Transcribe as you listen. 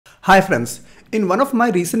Hi friends, in one of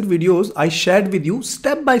my recent videos, I shared with you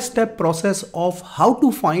step-by-step process of how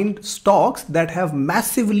to find stocks that have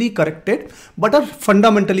massively corrected but are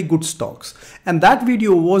fundamentally good stocks. And that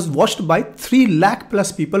video was watched by 3 lakh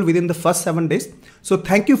plus people within the first 7 days. So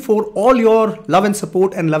thank you for all your love and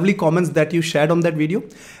support and lovely comments that you shared on that video.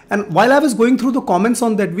 And while I was going through the comments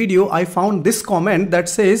on that video, I found this comment that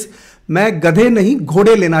says, "मैं गधे नहीं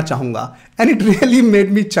घोड़े लेना चाहूँगा." And it really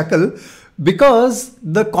made me chuckle. Because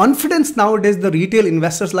the confidence nowadays the retail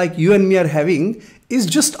investors like you and me are having is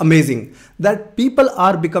just amazing, that people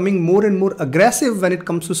are becoming more and more aggressive when it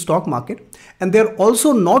comes to stock market, and they're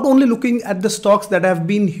also not only looking at the stocks that have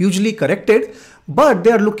been hugely corrected, but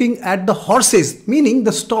they are looking at the horses, meaning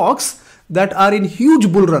the stocks that are in huge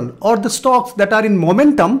bull run or the stocks that are in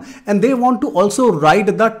momentum, and they want to also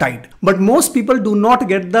ride the tide. But most people do not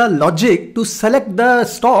get the logic to select the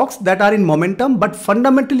stocks that are in momentum but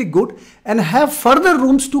fundamentally good and have further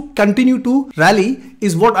rooms to continue to rally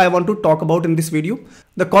is what I want to talk about in this video.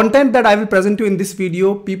 The content that I will present to you in this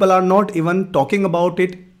video, people are not even talking about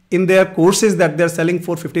it in their courses that they're selling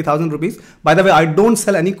for 50,000 rupees. By the way, I don't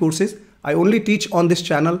sell any courses. I only teach on this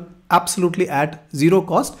channel absolutely at zero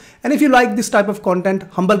cost. And if you like this type of content,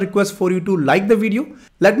 humble request for you to like the video.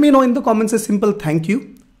 Let me know in the comments a simple thank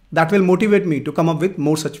you. That will motivate me to come up with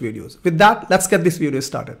more such videos. With that, let's get this video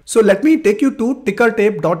started. So let me take you to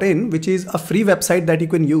tickertape.in, which is a free website that you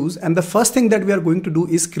can use. And the first thing that we are going to do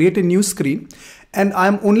is create a new screen. And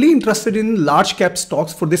I'm only interested in large cap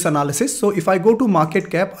stocks for this analysis. So if I go to market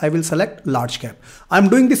cap, I will select large cap. I'm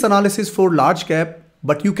doing this analysis for large cap,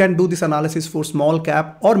 but you can do this analysis for small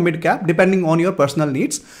cap or mid cap depending on your personal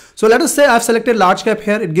needs. So let us say I've selected large cap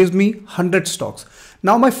here. It gives me 100 stocks.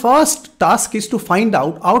 Now my first task is to find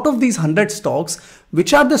out of these 100 stocks,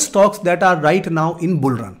 which are the stocks that are right now in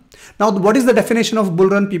bull run. Now, what is the definition of bull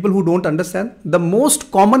run? People who don't understand, the most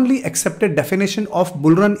commonly accepted definition of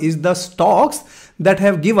bull run is the stocks that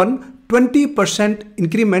have given 20%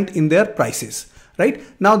 increment in their prices. Right?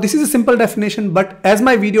 Now, this is a simple definition, but as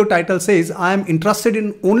my video title says, I am interested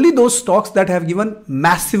in only those stocks that have given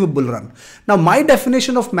massive bull run. Now, my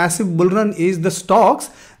definition of massive bull run is the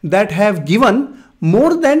stocks that have given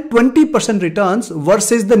more than 20% returns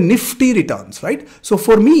versus the Nifty returns, right? So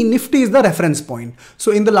for me, Nifty is the reference point.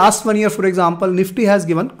 So in the last 1 year, for example, Nifty has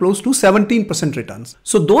given close to 17% returns.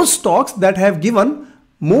 So those stocks that have given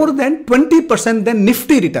more than 20% than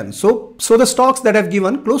Nifty returns. So the stocks that have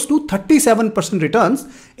given close to 37% returns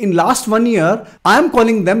in last 1 year, I am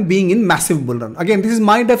calling them being in massive bull run. Again, this is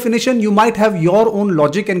my definition. You might have your own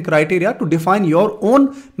logic and criteria to define your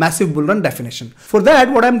own massive bull run definition. For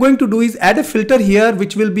that, what I'm going to do is add a filter here,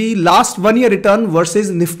 which will be last 1 year return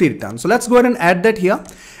versus Nifty return. So let's go ahead and add that here.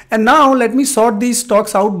 And now let me sort these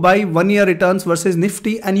stocks out by 1 year returns versus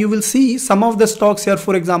Nifty, and you will see some of the stocks here,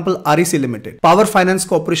 for example, REC Limited, Power Finance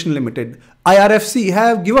Corporation Limited, IRFC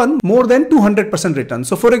have given more than 200% return.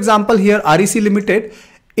 So for example, here REC Limited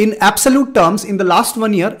in absolute terms in the last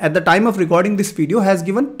 1 year at the time of recording this video has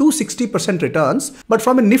given 260% returns. But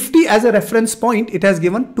from a Nifty as a reference point, it has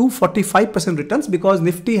given 245% returns because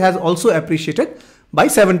Nifty has also appreciated by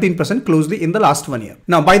 17% closely in the last 1 year.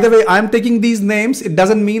 Now, by the way, I am taking these names. It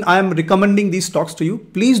doesn't mean I am recommending these stocks to you.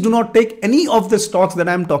 Please do not take any of the stocks that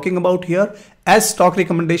I am talking about here as stock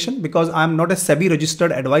recommendation, because I am not a SEBI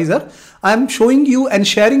registered advisor. I am showing you and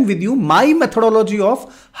sharing with you my methodology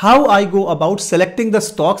of how I go about selecting the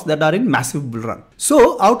stocks that are in massive bull run.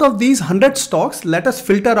 So out of these 100 stocks, let us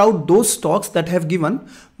filter out those stocks that have given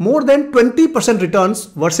more than 20% returns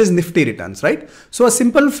versus Nifty returns, right? So a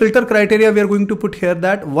simple filter criteria we are going to put here,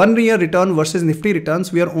 that 1 year return versus Nifty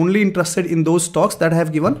returns. We are only interested in those stocks that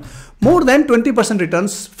have given more than 20%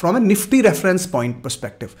 returns from a Nifty reference point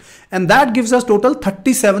perspective. And that gives us total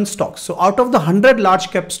 37 stocks. So out of the 100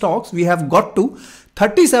 large cap stocks, we have got to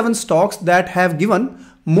 37 stocks that have given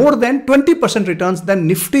more than 20% returns than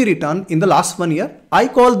Nifty return in the last 1 year. I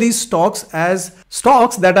call these stocks as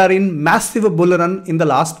stocks that are in massive bull run in the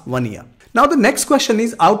last 1 year. Now the next question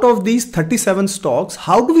is, out of these 37 stocks,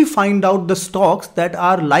 how do we find out the stocks that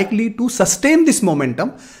are likely to sustain this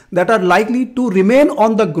momentum, that are likely to remain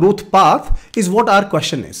on the growth path is what our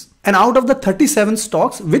question is. And out of the 37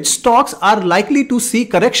 stocks, which stocks are likely to see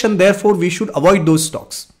correction, therefore we should avoid those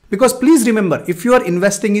stocks. Because please remember, if you are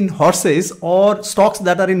investing in horses or stocks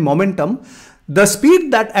that are in momentum, the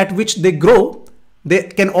speed at which they grow, they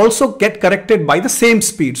can also get corrected by the same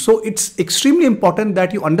speed. So it's extremely important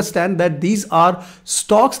that you understand that these are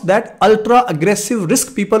stocks that ultra aggressive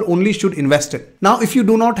risk people only should invest in. Now, if you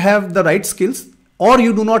do not have the right skills, or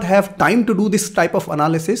you do not have time to do this type of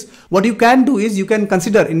analysis, what you can do is you can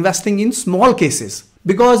consider investing in small cases.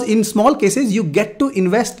 because in small cases you get to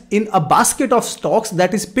invest in a basket of stocks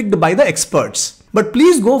that is picked by the experts. But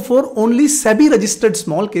please go for only SEBI registered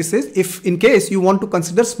small cases if in case you want to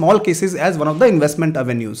consider small cases as one of the investment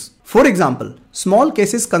avenues. For example, small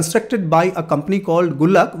cases constructed by a company called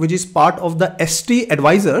Gullak, which is part of the ST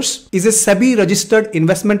Advisors, is a SEBI registered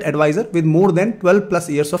investment advisor with more than 12 plus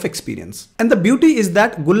years of experience. And the beauty is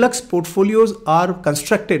that Gullak's portfolios are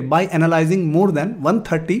constructed by analyzing more than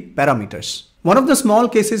 130 parameters. One of the small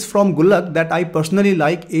cases from Gullak that I personally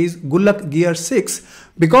like is Gullak Gear 6,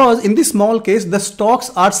 because in this small case the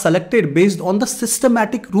stocks are selected based on the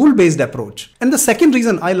systematic rule-based approach. And the second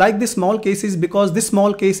reason I like this small case is because this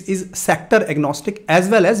small case is sector agnostic as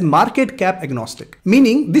well as market cap agnostic,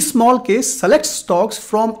 meaning this small case selects stocks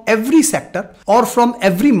from every sector or from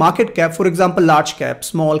every market cap, for example large cap,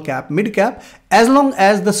 small cap, mid cap, as long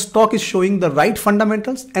as the stock is showing the right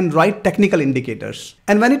fundamentals and right technical indicators.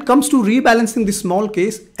 And when it comes to rebalancing this small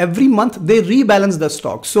case, every month they rebalance the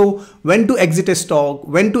stock. So when to exit a stock,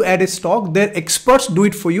 when to add a stock, their experts do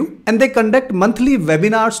it for you, and they conduct monthly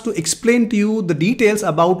webinars to explain to you the details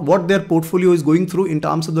about what their portfolio is going through in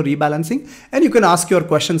terms of the rebalancing, and you can ask your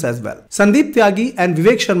questions as well. Sandeep Tyagi and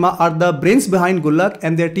Vivek Sharma are the brains behind Gullak,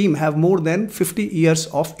 and their team have more than 50 years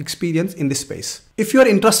of experience in this space. If you are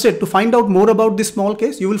interested to find out more about this small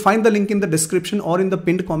case, you will find the link in the description or in the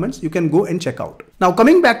pinned comments. You can go and check out. Now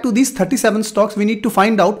coming back to these 37 stocks, we need to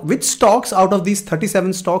find out which stocks out of these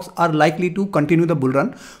 37 stocks are likely to continue the bull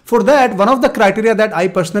run. For that, one of the criteria that I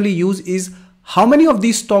personally use is how many of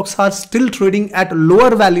these stocks are still trading at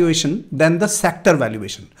lower valuation than the sector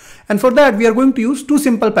valuation. And for that, we are going to use two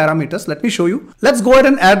simple parameters. Let me show you. Let's go ahead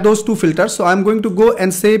and add those two filters. So I'm going to go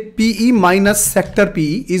and say PE minus sector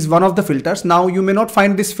PE is one of the filters. Now you may not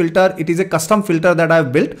find this filter. It is a custom filter that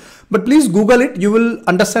I've built, but please Google it. You will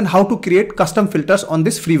understand how to create custom filters on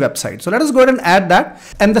this free website. So let us go ahead and add that.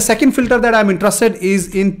 And the second filter that I'm interested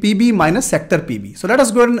is in PB minus sector PB. So let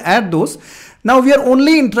us go ahead and add those. Now we are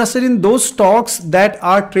only interested in those stocks that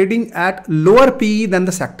are trading at lower PE than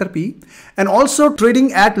the sector PE and also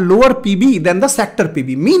trading at lower PB than the sector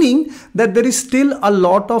PB, meaning that there is still a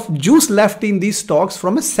lot of juice left in these stocks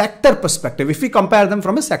from a sector perspective if we compare them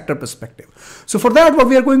from a sector perspective. So for that, what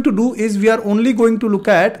we are going to do is we are only going to look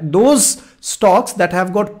at those stocks that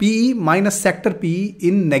have got PE minus sector PE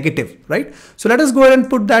in negative, right? So let us go ahead and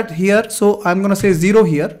put that here. So I'm going to say 0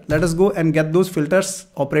 here. Let us go and get those filters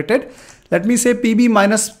operated. Let me say PB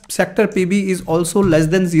minus sector PB is also less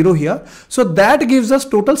than 0 here. So that gives us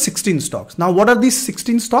total 16 stocks. Now what are these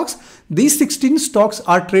 16 stocks? These 16 stocks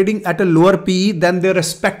are trading at a lower PE than their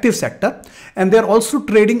respective sector, and they're also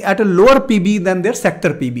trading at a lower PB than their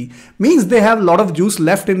sector PB. Means they have a lot of juice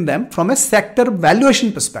left in them from a sector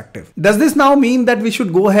valuation perspective. Does this now mean that we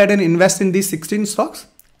should go ahead and invest in these 16 stocks?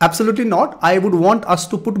 Absolutely not. I would want us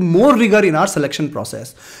to put more rigor in our selection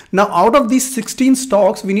process. Now, out of these 16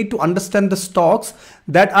 stocks, we need to understand the stocks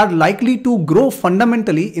that are likely to grow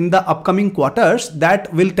fundamentally in the upcoming quarters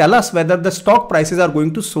that will tell us whether the stock prices are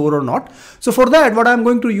going to soar or not. So for that, what I'm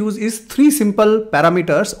going to use is 3 simple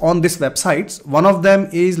parameters on this website. One of them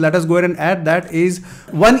is, let us go ahead and add that, is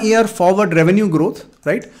 1 year forward revenue growth,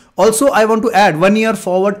 right? Also, I want to add 1 year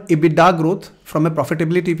forward EBITDA growth from a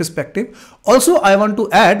profitability perspective. Also, I want to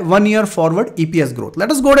add 1 year forward EPS growth. Let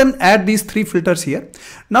us go ahead and add these 3 filters here.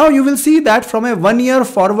 Now you will see that from a 1 year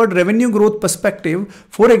forward revenue growth perspective,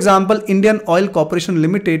 for example, Indian Oil Corporation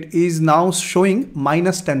Limited is now showing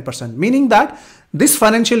minus 10%, meaning that this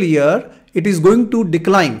financial year, it is going to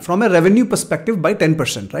decline from a revenue perspective by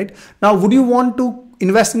 10%, right? Now, would you want to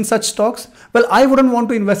invest in such stocks? Well, I wouldn't want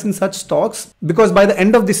to invest in such stocks because by the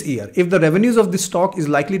end of this year, if the revenues of this stock is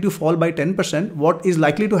likely to fall by 10%, what is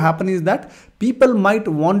likely to happen is that people might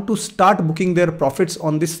want to start booking their profits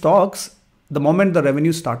on these stocks the moment the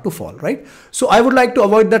revenues start to fall, right? So I would like to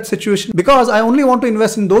avoid that situation because I only want to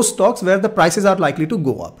invest in those stocks where the prices are likely to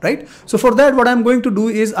go up, right? So for that, what I'm going to do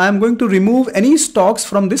is I'm going to remove any stocks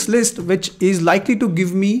from this list which is likely to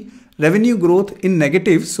give me revenue growth in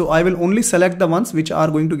negative. So I will only select the ones which are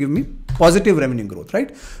going to give me positive revenue growth,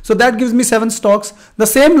 right? So that gives me 7 stocks. The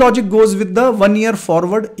same logic goes with the 1 year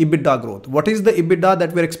forward EBITDA growth. What is the EBITDA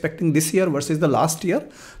that we're expecting this year versus the last year?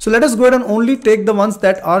 So let us go ahead and only take the ones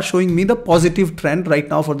that are showing me the positive trend right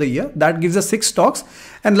now for the year. That gives us 6 stocks.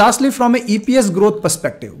 And lastly, from an EPS growth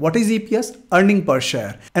perspective, what is EPS? Earning per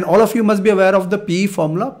share. And all of you must be aware of the PE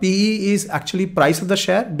formula. PE is actually price of the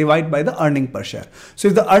share divided by the earning per share. So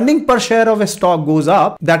if the earning per share of a stock goes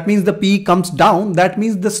up, that means the PE comes down. That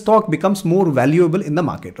means the stock becomes becomes more valuable in the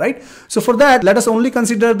market, right? So for that, let us only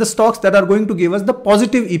consider the stocks that are going to give us the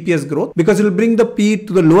positive EPS growth, because it will bring the P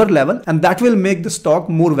to the lower level and that will make the stock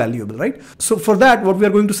more valuable, right? So for that, what we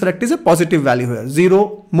are going to select is a positive value here,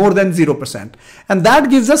 more than 0%. And that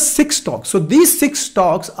gives us 6 stocks. So these 6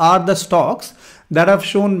 stocks are the stocks that have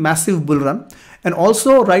shown massive bull run, and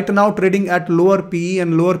also right now trading at lower PE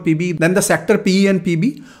and lower PB than the sector PE and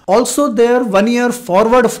PB. Also their 1 year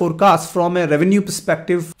forward forecast from a revenue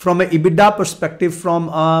perspective, from a EBITDA perspective, from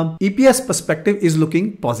a EPS perspective is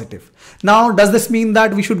looking positive. Now, does this mean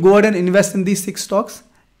that we should go ahead and invest in these 6 stocks?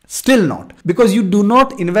 Still not, because you do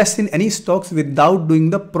not invest in any stocks without doing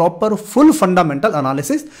the proper full fundamental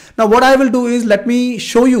analysis. Now what I will do is, let me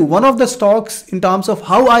show you one of the stocks in terms of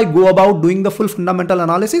how I go about doing the full fundamental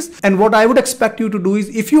analysis. And what I would expect you to do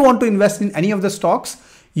is, if you want to invest in any of the stocks,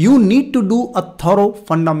 you need to do a thorough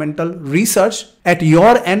fundamental research at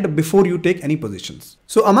your end before you take any positions.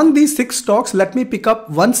 So among these 6 stocks, let me pick up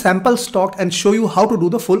one sample stock and show you how to do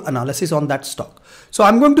the full analysis on that stock. So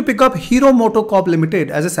I'm going to pick up Hero MotoCorp Limited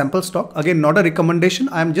as a sample stock. Again, not a recommendation.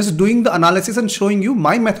 I'm just doing the analysis and showing you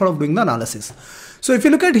my method of doing the analysis. So if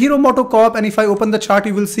you look at Hero MotoCorp, and if I open the chart,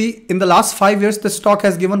 you will see in the last 5 years, the stock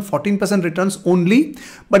has given 14% returns only.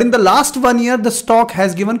 But in the last 1 year, the stock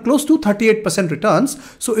has given close to 38% returns.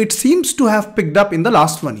 So it seems to have picked up in the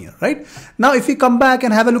last 1 year, right? Now, if we come back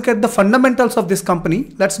and have a look at the fundamentals of this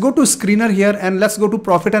company, let's go to screener here and let's go to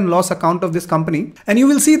profit and loss account of this company. And you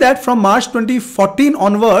will see that from March 2014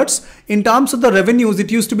 onwards, in terms of the revenues,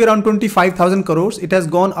 it used to be around 25,000 crores. It has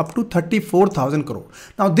gone up to 34,000 crores.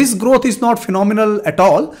 Now, this growth is not phenomenal at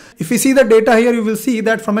all. If you see the data here, you will see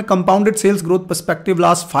that from a compounded sales growth perspective,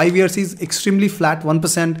 last 5 years is extremely flat,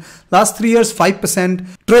 1%, last 3 years 5%,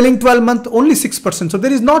 trailing 12 month only 6%. So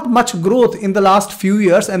there is not much growth in the last few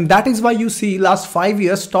years, and that is why you see last 5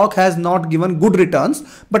 years stock has not given good returns,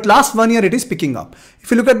 but last 1 year it is picking up.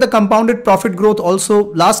 If you look at the compounded profit growth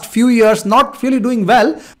also, last few years not really doing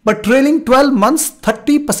well, but trailing 12 months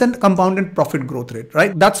 30% compounded profit growth rate,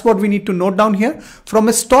 right? That's what we need to note down here. From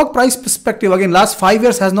a stock price perspective, again, last 5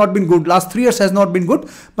 years has not been good, last 3 years has not been good,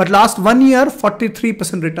 but last 1 year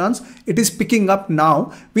 43% returns. It is picking up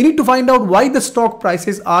now. We need to find out why the stock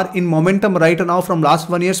prices are in momentum right now from last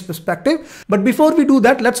 1 year's perspective. But before we do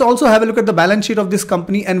that, let's also have a look at the balance sheet of this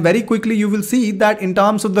company, and very quickly you will see that in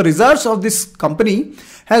terms of the reserves of this company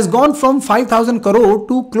has gone from 5,000 crore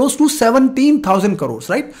to close to 17,000 crores,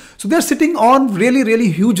 right? So they're sitting on really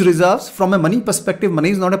huge reserves. From a money perspective,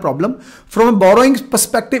 money is not a problem. From a borrowing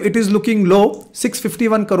perspective, it is looking low.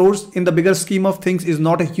 651 crores in the bigger scheme of things is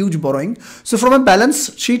not a huge borrowing. So from a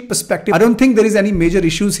balance sheet perspective, I don't think there is any major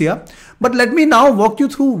issues here. But let me now walk you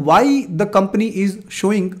through why the company is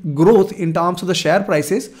showing growth in terms of the share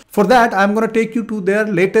prices. For that, I'm going to take you to their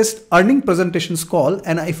latest earning presentations call.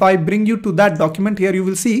 And if I bring you to that document here, you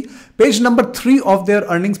will see page number 3 of their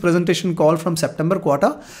earnings presentation call from September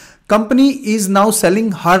quarter. Company is now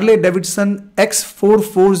selling Harley Davidson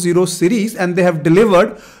X440 series, and they have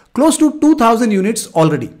delivered close to 2,000 units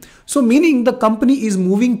already. So meaning the company is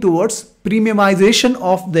moving towards premiumization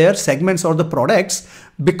of their segments or the products,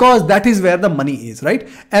 because that is where the money is, right?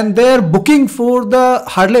 And their booking for the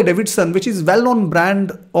Harley Davidson, which is well-known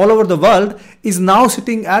brand all over the world, is now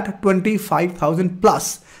sitting at 25,000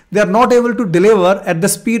 plus. They are not able to deliver at the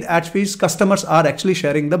speed at which customers are actually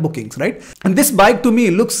sharing the bookings, right? And this bike to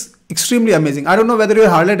me looks extremely amazing. I don't know whether you're a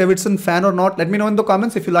Harley Davidson fan or not. Let me know in the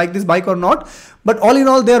comments if you like this bike or not. But all in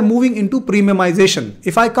all, they are moving into premiumization.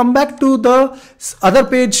 If I come back to the other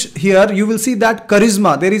page here, you will see that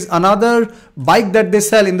Charisma, there is another bike that they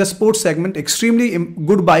sell in the sports segment, extremely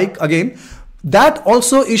good bike again. That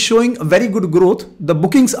also is showing very good growth. The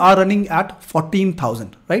bookings are running at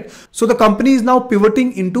 14,000, right? So the company is now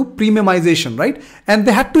pivoting into premiumization, right? And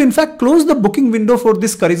they had to in fact close the booking window for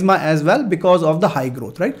this Charisma as well because of the high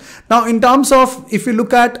growth, right? Now in terms of, if you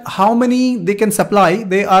look at how many they can supply,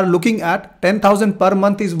 they are looking at 10,000 per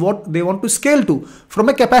month is what they want to scale to from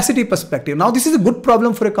a capacity perspective. Now this is a good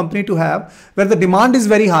problem for a company to have, where the demand is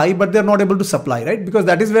very high, but they're not able to supply, right? Because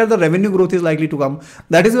that is where the revenue growth is likely to come.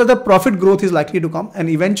 That is where the profit growth is likely to come, and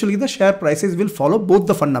eventually the share prices will follow both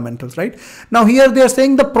the fundamentals, right? Now here they are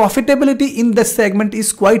saying the profitability in this segment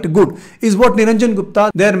is quite good, is what Niranjan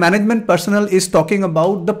Gupta, their management personnel, is talking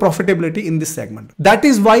about the profitability in this segment. That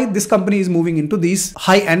is why this company is moving into these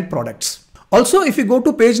high-end products. Also, if you go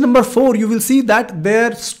to page number 4, you will see that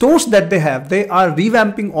their stores that they have, they are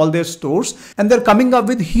revamping all their stores, and they're coming up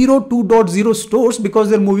with Hero 2.0 stores because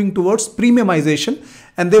they're moving towards premiumization.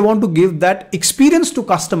 and they want to give that experience to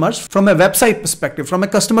customers from a website perspective, from a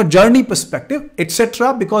customer journey perspective,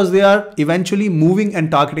 etc., because they are eventually moving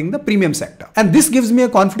and targeting the premium sector. And this gives me a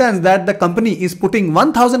confidence that the company is putting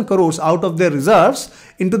 1000 crores out of their reserves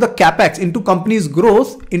into the capex, into company's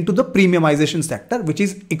growth, into the premiumization sector, which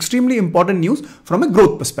is extremely important news from a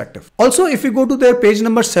growth perspective. Also, if you go to their page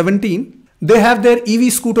number 17, they have their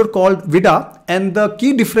EV scooter called Vida, and the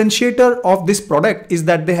key differentiator of this product is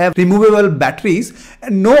that they have removable batteries,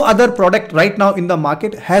 and no other product right now in the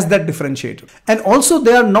market has that differentiator. And also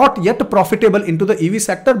they are not yet profitable into the EV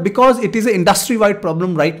sector because it is an industry-wide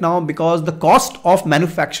problem right now, because the cost of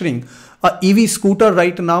manufacturing a EV scooter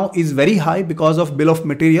right now is very high because of bill of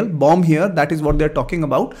material, BOM here, that is what they're talking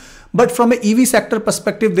about. But from an EV sector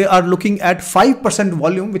perspective, they are looking at 5%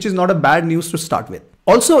 volume, which is not a bad news to start with.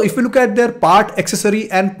 Also, if you look at their part,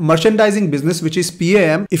 accessory and merchandising business, which is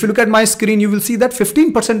PAM, if you look at my screen, you will see that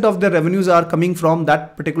 15% of their revenues are coming from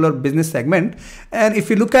that particular business segment. And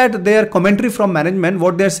if you look at their commentary from management,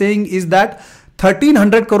 what they're saying is that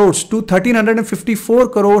 1300 crores to 1354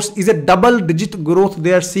 crores is a double-digit growth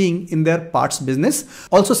they are seeing in their parts business.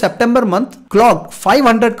 Also, September month clocked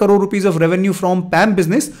 500 crore rupees of revenue from PAM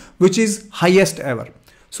business, which is highest ever.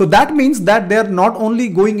 So that means that they are not only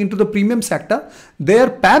going into the premium sector, their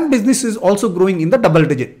PAM business is also growing in the double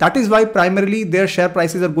digit. That is why primarily their share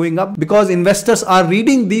prices are going up, because investors are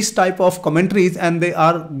reading these type of commentaries and they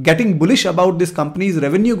are getting bullish about this company's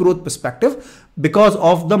revenue growth perspective because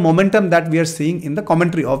of the momentum that we are seeing in the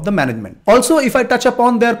commentary of the management. Also, if I touch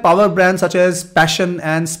upon their power brands such as Passion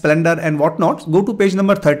and Splendor and whatnot, go to page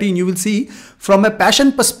number 13, you will see from a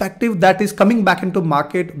Passion perspective that is coming back into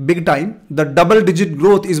market big time. The double digit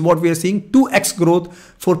growth is what we are seeing, 2x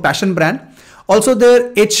growth for Passion brand. Also,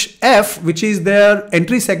 their HF, which is their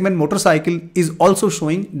entry segment motorcycle, is also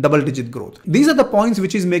showing double-digit growth. These are the points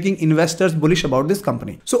which is making investors bullish about this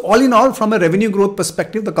company. So all in all, from a revenue growth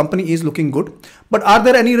perspective, the company is looking good. But are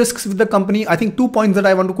there any risks with the company? I think 2 points that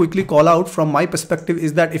I want to quickly call out from my perspective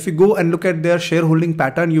is that if you go and look at their shareholding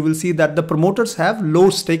pattern, you will see that the promoters have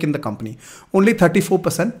low stake in the company, only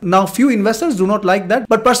 34%. Now, few investors do not like that,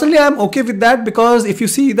 but personally, I am okay with that, because if you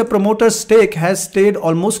see, the promoter's stake has stayed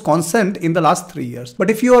almost constant in the last 3 years.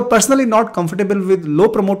 But if you are personally not comfortable with low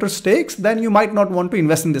promoter stakes, then you might not want to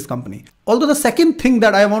invest in this company. Although the second thing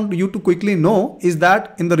that I want you to quickly know is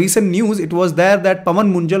that in the recent news, it was there that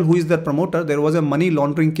Pawan Munjal, who is their promoter, there was a money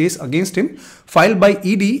laundering case against him filed by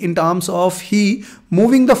ED in terms of he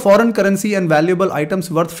moving the foreign currency and valuable items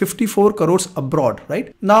worth 54 crores abroad,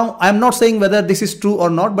 right? Now, I'm not saying whether this is true or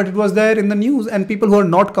not, but it was there in the news, and people who are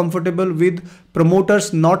not comfortable with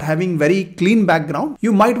promoters not having very clean background,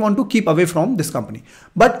 you might want to keep away from this company.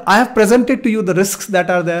 But I have presented to you the risks that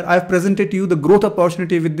are there. I have presented to you the growth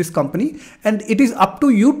opportunity with this company, and it is up to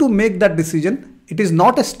you to make that decision. It is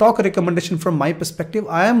not a stock recommendation from my perspective.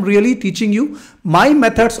 I am really teaching you my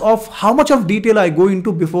methods of how much of detail I go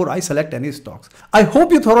into before I select any stocks. I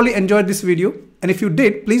hope you thoroughly enjoyed this video. And if you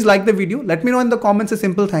did, please like the video. Let me know in the comments a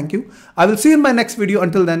simple thank you. I will see you in my next video.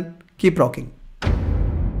 Until then, keep rocking.